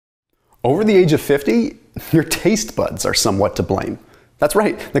Over the age of 50, your taste buds are somewhat to blame. That's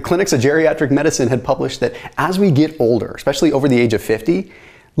right, the clinics of geriatric medicine had published that as we get older, especially over the age of 50,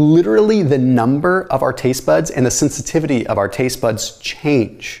 literally the number of our taste buds and the sensitivity of our taste buds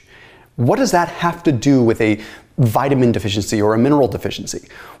change. What does that have to do with a vitamin deficiency or a mineral deficiency?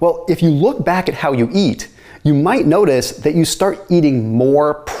 Well, if you look back at how you eat, you might notice that you start eating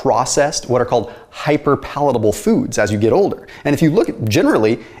more processed, what are called hyper-palatable foods as you get older. And if you look at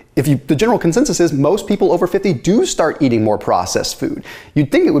generally, the general consensus is most people over 50 do start eating more processed food. You'd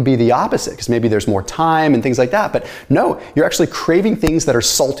think it would be the opposite because maybe there's more time and things like that, but no, you're actually craving things that are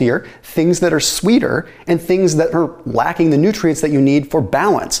saltier, things that are sweeter, and things that are lacking the nutrients that you need for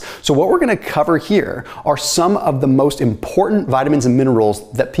balance. So what we're going to cover here are some of the most important vitamins and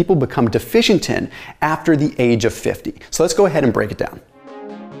minerals that people become deficient in after the age of 50. So let's go ahead and break it down.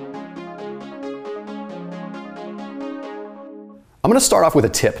 I'm going to start off with a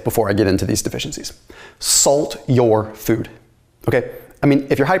tip before I get into these deficiencies. Salt your food. Okay? I mean,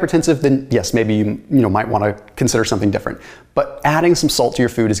 if you're hypertensive, then yes, maybe you might want to consider something different. But adding some salt to your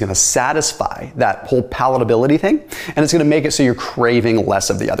food is going to satisfy that whole palatability thing, and it's going to make it so you're craving less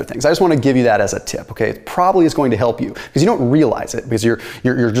of the other things. I just want to give you that as a tip, okay? It probably is going to help you because you don't realize it because you're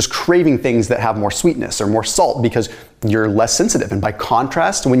just craving things that have more sweetness or more salt because you're less sensitive. And by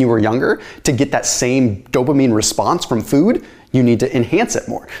contrast, when you were younger, to get that same dopamine response from food, you need to enhance it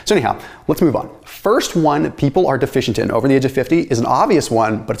more. So anyhow, let's move on. First one people are deficient in over the age of 50 is an obvious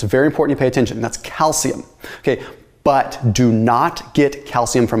one, but it's very important you pay attention, and that's calcium. Okay, but do not get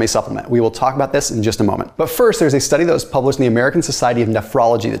calcium from a supplement. We will talk about this in just a moment. But first, there's a study that was published in the American Society of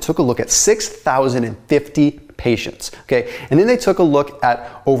Nephrology that took a look at 6,050 patients, okay? And then they took a look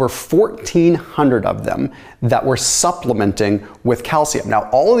at over 1,400 of them that were supplementing with calcium. Now,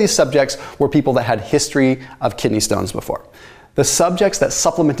 all of these subjects were people that had history of kidney stones before. The subjects that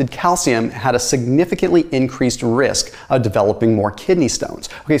supplemented calcium had a significantly increased risk of developing more kidney stones.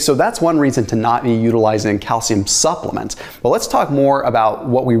 Okay, so that's one reason to not be utilizing calcium supplements. But let's talk more about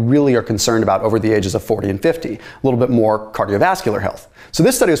what we really are concerned about over the ages of 40 and 50, a little bit more cardiovascular health. So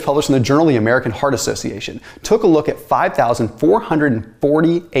this study was published in the Journal of the American Heart Association. Took a look at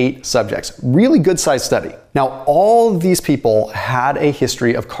 5,448 subjects. Really good sized study. Now, all of these people had a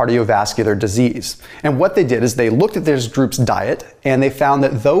history of cardiovascular disease. And what they did is they looked at this group's diet and they found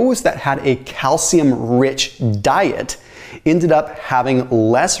that those that had a calcium-rich diet ended up having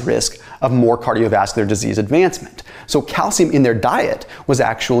less risk of more cardiovascular disease advancement. So calcium in their diet was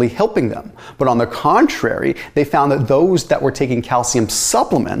actually helping them. But on the contrary, they found that those that were taking calcium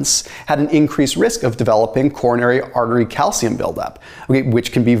supplements had an increased risk of developing coronary artery calcium buildup, okay,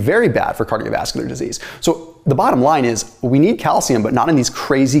 which can be very bad for cardiovascular disease. So the bottom line is we need calcium, but not in these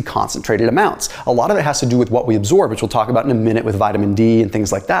crazy concentrated amounts. A lot of it has to do with what we absorb, which we'll talk about in a minute with vitamin D and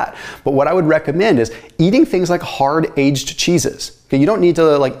things like that. But what I would recommend is eating things like hard aged cheeses. Okay, you don't need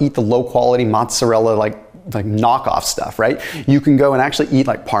to eat the low quality mozzarella like knockoff stuff, right? You can go and actually eat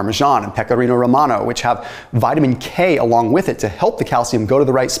like Parmesan and Pecorino Romano, which have vitamin K along with it to help the calcium go to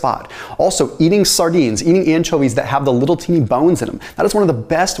the right spot. Also, eating sardines, eating anchovies that have the little teeny bones in them. That is one of the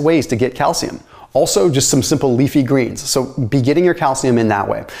best ways to get calcium. Also, just some simple leafy greens. So be getting your calcium in that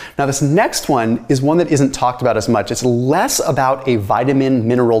way. Now, this next one is one that isn't talked about as much. It's less about a vitamin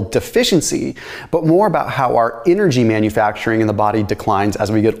mineral deficiency, but more about how our energy manufacturing in the body declines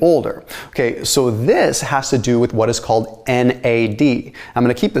as we get older. Okay, so this has to do with what is called NAD. I'm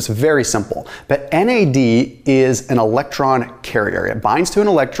going to keep this very simple, but NAD is an electron carrier. It binds to an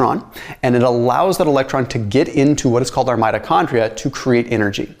electron and it allows that electron to get into what is called our mitochondria to create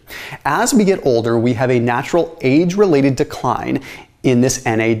energy. As we get older, we have a natural age-related decline in this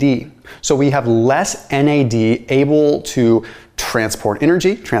NAD. So we have less NAD able to transport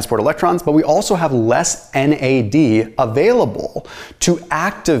energy, transport electrons, but we also have less NAD available to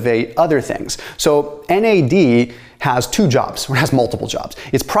activate other things. So NAD has two jobs, or has multiple jobs.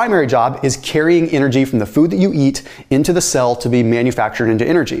 Its primary job is carrying energy from the food that you eat into the cell to be manufactured into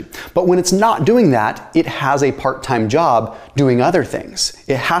energy. But when it's not doing that, it has a part-time job doing other things.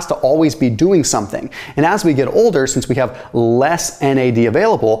 It has to always be doing something. And as we get older, since we have less NAD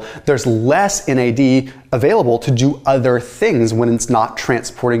available, there's less NAD available to do other things when it's not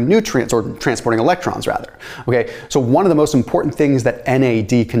transporting nutrients, or transporting electrons rather. Okay, so one of the most important things that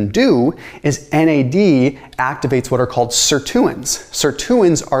NAD can do is NAD activates what are called SIRTUINs.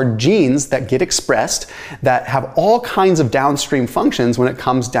 SIRTUINs are genes that get expressed that have all kinds of downstream functions when it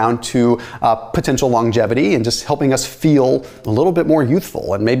comes down to potential longevity and just helping us feel a little bit more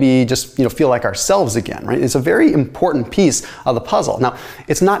youthful and maybe just feel like ourselves again, right? It's a very important piece of the puzzle. Now,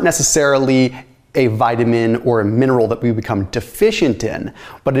 it's not necessarily a vitamin or a mineral that we become deficient in,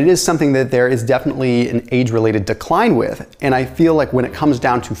 but it is something that there is definitely an age-related decline with. And I feel like when it comes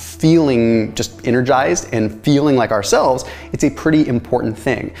down to feeling just energized and feeling like ourselves, it's a pretty important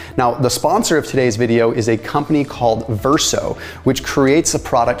thing. Now, the sponsor of today's video is a company called Verso, which creates a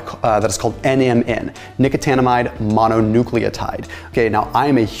product that is called NMN, nicotinamide mononucleotide. Okay, now I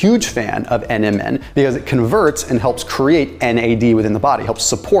am a huge fan of NMN because it converts and helps create NAD within the body, helps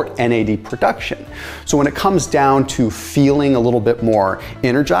support NAD production. So when it comes down to feeling a little bit more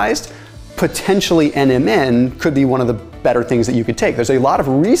energized, potentially NMN could be one of the better things that you could take. There's a lot of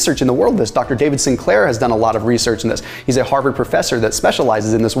research in the world of this. Dr. David Sinclair has done a lot of research in this. He's a Harvard professor that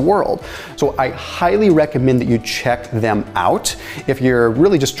specializes in this world. So I highly recommend that you check them out if you're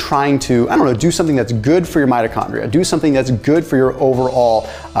really just trying to, I don't know, do something that's good for your mitochondria, do something that's good for your overall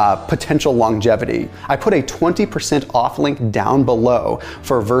potential longevity. I put a 20% off link down below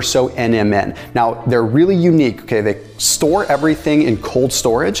for Verso NMN. Now, they're really unique. Okay, they store everything in cold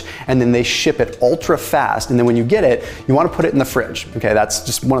storage and then they ship it ultra fast. And then when you get it, you want to put it in the fridge. Okay, that's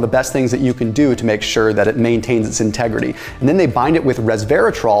just one of the best things that you can do to make sure that it maintains its integrity. And then they bind it with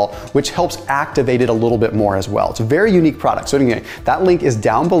resveratrol, which helps activate it a little bit more as well. It's a very unique product. So anyway, that link is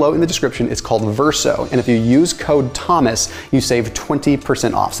down below in the description. It's called Verso. And if you use code Thomas, you save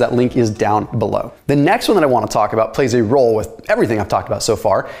 20% off. So that link is down below. The next one that I want to talk about plays a role with everything I've talked about so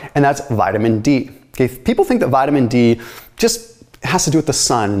far, and that's vitamin D. Okay, people think that vitamin D just has to do with the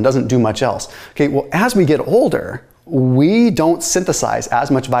sun and doesn't do much else. Okay, well, as we get older, we don't synthesize as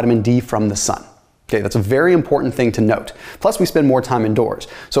much vitamin D from the sun. Okay, that's a very important thing to note. Plus, we spend more time indoors.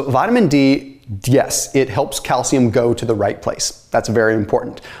 So vitamin D, yes, it helps calcium go to the right place. That's very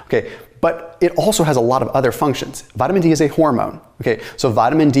important. Okay, but it also has a lot of other functions. Vitamin D is a hormone. Okay, so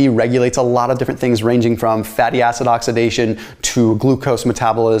vitamin D regulates a lot of different things ranging from fatty acid oxidation to glucose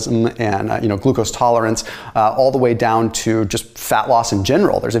metabolism and glucose tolerance, all the way down to just fat loss in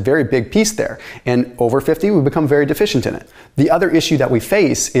general. There's a very big piece there. And over 50, we become very deficient in it. The other issue that we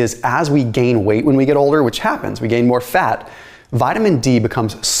face is as we gain weight when we get older, which happens, we gain more fat, vitamin D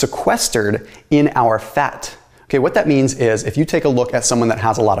becomes sequestered in our fat. Okay, what that means is if you take a look at someone that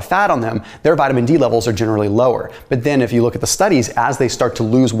has a lot of fat on them, their vitamin D levels are generally lower. But then if you look at the studies, as they start to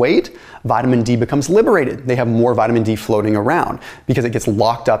lose weight, vitamin D becomes liberated. They have more vitamin D floating around because it gets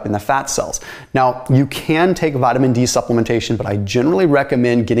locked up in the fat cells. Now, you can take vitamin D supplementation, but I generally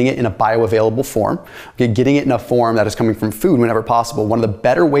recommend getting it in a bioavailable form. Okay, getting it in a form that is coming from food whenever possible. One of the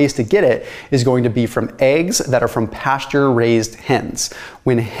better ways to get it is going to be from eggs that are from pasture-raised hens.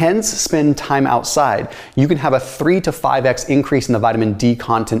 When hens spend time outside, you can have a 3 to 5x increase in the vitamin D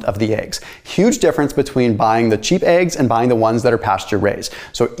content of the eggs. Huge difference between buying the cheap eggs and buying the ones that are pasture raised.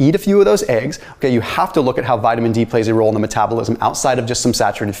 So eat a few of those eggs. Okay, you have to look at how vitamin D plays a role in the metabolism outside of just some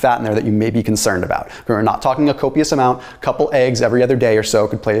saturated fat in there that you may be concerned about. We're not talking a copious amount. A couple eggs every other day or so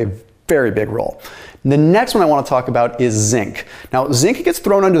could play a very big role. The next one I want to talk about is zinc. Now, zinc gets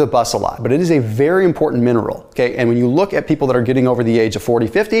thrown under the bus a lot, but it is a very important mineral. Okay, and when you look at people that are getting over the age of 40,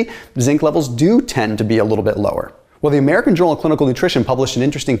 50, zinc levels do tend to be a little bit lower. Well, the American Journal of Clinical Nutrition published an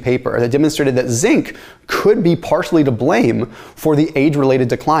interesting paper that demonstrated that zinc could be partially to blame for the age-related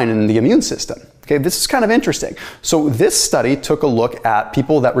decline in the immune system. Okay, this is kind of interesting. So this study took a look at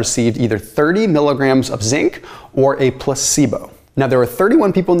people that received either 30 milligrams of zinc or a placebo. Now, there were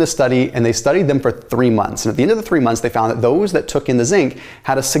 31 people in this study, and they studied them for 3 months. And at the end of the 3 months, they found that those that took in the zinc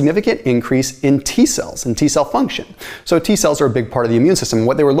had a significant increase in T cells and T cell function. So T cells are a big part of the immune system.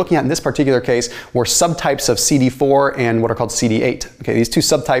 What they were looking at in this particular case were subtypes of CD4 and what are called CD8. Okay, these two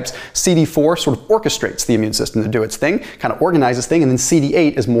subtypes, CD4 sort of orchestrates the immune system to do its thing, kind of organizes things, and then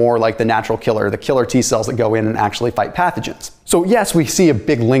CD8 is more like the natural killer, the killer T cells that go in and actually fight pathogens. So yes, we see a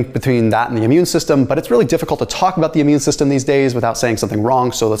big link between that and the immune system, but it's really difficult to talk about the immune system these days without saying something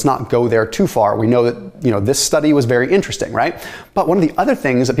wrong, so let's not go there too far. We know that, this study was very interesting, right? But one of the other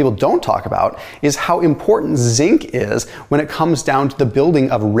things that people don't talk about is how important zinc is when it comes down to the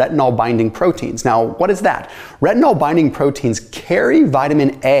building of retinol-binding proteins. Now, what is that? Retinol-binding proteins carry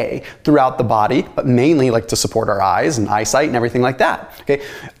vitamin A throughout the body, but mainly like to support our eyes and eyesight and everything like that. Okay,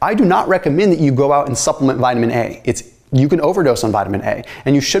 I do not recommend that you go out and supplement vitamin A. You can overdose on vitamin A,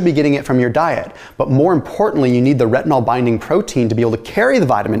 and you should be getting it from your diet. But more importantly, you need the retinol-binding protein to be able to carry the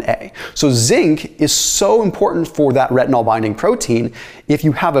vitamin A. So zinc is so important for that retinol-binding protein. If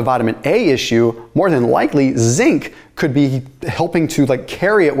you have a vitamin A issue, more than likely zinc could be helping to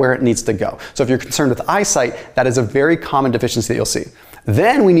carry it where it needs to go. So if you're concerned with eyesight, that is a very common deficiency that you'll see.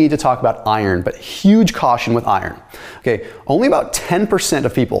 Then we need to talk about iron, but huge caution with iron. Okay, only about 10%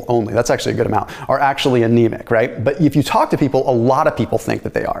 of people, only, that's actually a good amount, are actually anemic, right? But if you talk to people, a lot of people think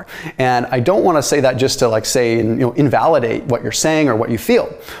that they are. And I don't want to say that just to like say and invalidate what you're saying or what you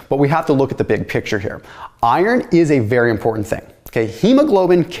feel, but we have to look at the big picture here. Iron is a very important thing. Okay,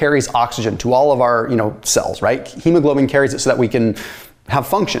 hemoglobin carries oxygen to all of our cells, right? Hemoglobin carries it so that we can have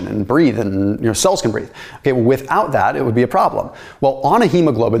function and breathe, and cells can breathe. Okay, well, without that, it would be a problem. Well, on a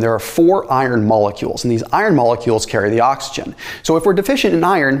hemoglobin, there are 4 iron molecules, and these iron molecules carry the oxygen. So if we're deficient in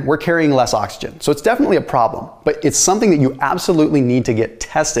iron, we're carrying less oxygen. So it's definitely a problem, but it's something that you absolutely need to get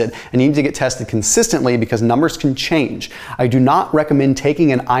tested, and you need to get tested consistently because numbers can change. I do not recommend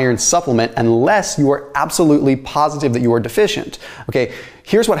taking an iron supplement unless you are absolutely positive that you are deficient. Okay,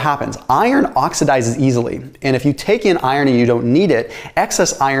 here's what happens. Iron oxidizes easily, and if you take in iron and you don't need it,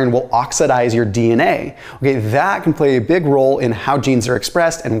 excess iron will oxidize your DNA. Okay, that can play a big role in how genes are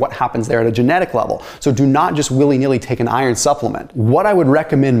expressed and what happens there at a genetic level. So do not just willy-nilly take an iron supplement. What I would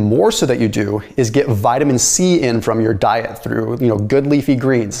recommend more so that you do is get vitamin C in from your diet through good leafy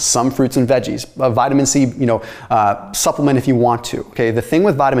greens, some fruits and veggies, a vitamin C supplement if you want to. Okay, the thing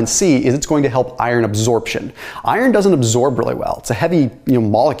with vitamin C is it's going to help iron absorption. Iron doesn't absorb really well. It's a heavy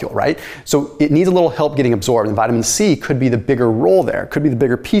molecule, right? So it needs a little help getting absorbed, and vitamin C could be the bigger role there, could be the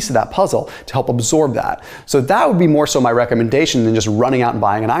bigger piece of that puzzle to help absorb that. So that would be more so my recommendation than just running out and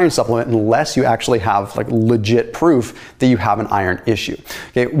buying an iron supplement unless you actually have like legit proof that you have an iron issue.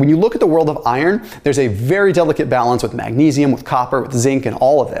 Okay, when you look at the world of iron, there's a very delicate balance with magnesium, with copper, with zinc, and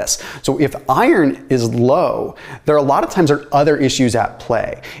all of this. So if iron is low, there are a lot of times there are other issues at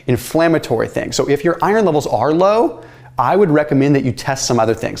play, inflammatory things. So if your iron levels are low, I would recommend that you test some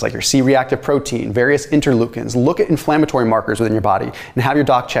other things like your C-reactive protein, various interleukins, look at inflammatory markers within your body and have your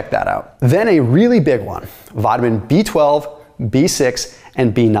doc check that out. Then a really big one, vitamin B12, B6,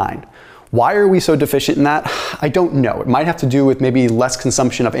 and B9. Why are we so deficient in that? I don't know. It might have to do with maybe less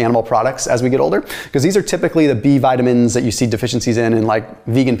consumption of animal products as we get older, because these are typically the B vitamins that you see deficiencies in like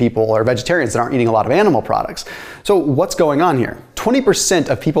vegan people or vegetarians that aren't eating a lot of animal products. So what's going on here? 20%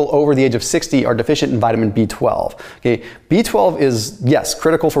 of people over the age of 60 are deficient in vitamin B12. Okay, B12 is, yes,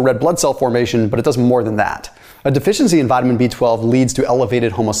 critical for red blood cell formation, but it does more than that. A deficiency in vitamin B12 leads to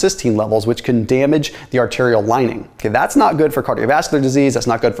elevated homocysteine levels, which can damage the arterial lining. Okay, that's not good for cardiovascular disease, that's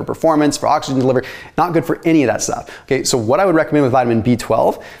not good for performance, for oxygen delivery, not good for any of that stuff. Okay, so what I would recommend with vitamin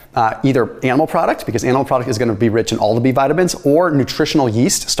B12, either animal product, because animal product is going to be rich in all the B vitamins, or nutritional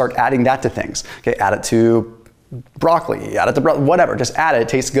yeast, start adding that to things. Okay, add it to broccoli, add it to whatever, just add it. It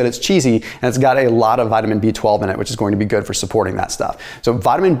tastes good, it's cheesy, and it's got a lot of vitamin B12 in it, which is going to be good for supporting that stuff. So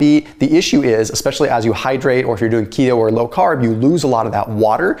vitamin B, the issue is, especially as you hydrate or if you're doing keto or low carb, you lose a lot of that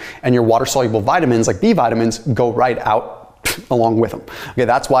water, and your water-soluble vitamins, like B vitamins, go right out along with them. Okay,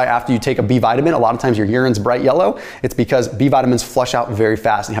 that's why after you take a B vitamin, a lot of times your urine's bright yellow. It's because B vitamins flush out very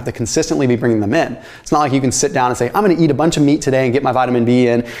fast, and you have to consistently be bringing them in. It's not like you can sit down and say, I'm going to eat a bunch of meat today and get my vitamin B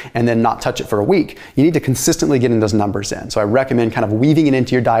in and then not touch it for a week. You need to consistently getting those numbers in. So I recommend kind of weaving it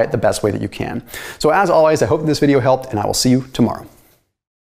into your diet the best way that you can. So as always, I hope this video helped, and I will see you tomorrow.